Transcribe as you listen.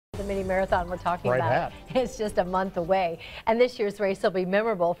the mini marathon we're talking Right about. hat. It's just a month away, and this year's race will be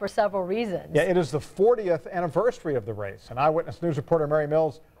memorable for several reasons. Yeah, it is the 40th anniversary of the race, and Eyewitness News reporter Mary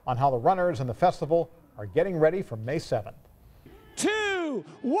Mills on how the runners and the festival are getting ready for May 7th. 2,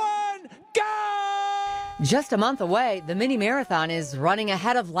 1, go! Just a month away, the mini-marathon is running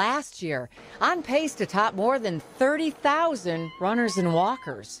ahead of last year, on pace to top more than 30,000 runners and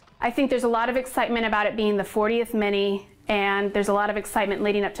walkers. I think there's a lot of excitement about it being the 40th mini, and there's a lot of excitement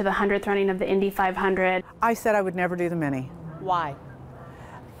leading up to the 100th running of the Indy 500. I said I would never do the mini. Why?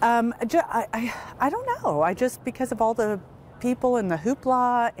 I don't know. Because of all the people and the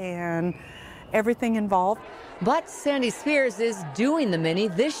hoopla and everything involved. But Sandy Spears is doing the mini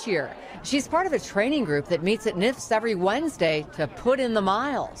this year. She's part of a training group that meets at NIFS every Wednesday to put in the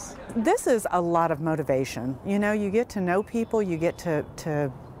miles. This is a lot of motivation. You know, you get to know people, you get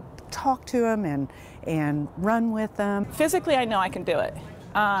to talk to them and run with them. Physically, I know I can do it.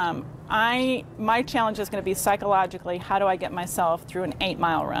 My challenge is going to be psychologically, how do I get myself through an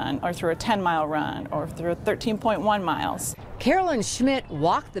 8-mile run or through a 10-mile run or through 13.1 miles. Carolyn Schmidt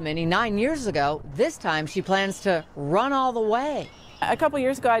walked the mini 9 years ago. This time she plans to run all the way. A couple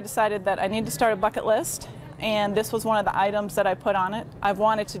years ago, I decided that I need to start a bucket list, and this was one of the items that I put on it. I've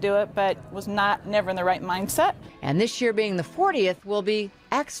wanted to do it, but was never in the right mindset. And this year being the 40th will be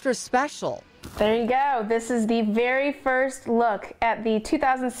extra special. There you go. This is the very first look at the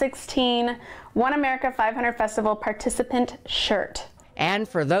 2016 One America 500 Festival participant shirt. And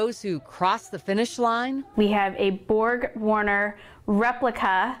for those who cross the finish line, we have a Borg Warner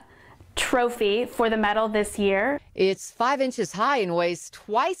replica trophy for the medal this year. It's 5 inches high and weighs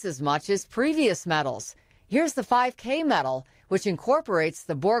twice as much as previous medals. Here's the 5K medal, which incorporates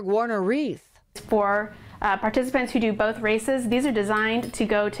the Borg Warner wreath. For participants who do both races, these are designed to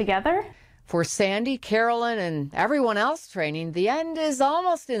go together. For Sandy, Carolyn, and everyone else training, the end is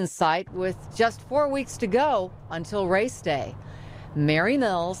almost in sight with just 4 weeks to go until race day. Mary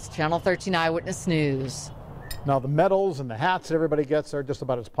Mills, Channel 13 Eyewitness News. Now, the medals and the hats that everybody gets are just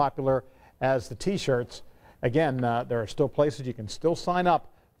about as popular as the T-shirts. Again, there are still places you can still sign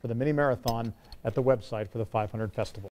up for the mini marathon at the website for the 500 Festival.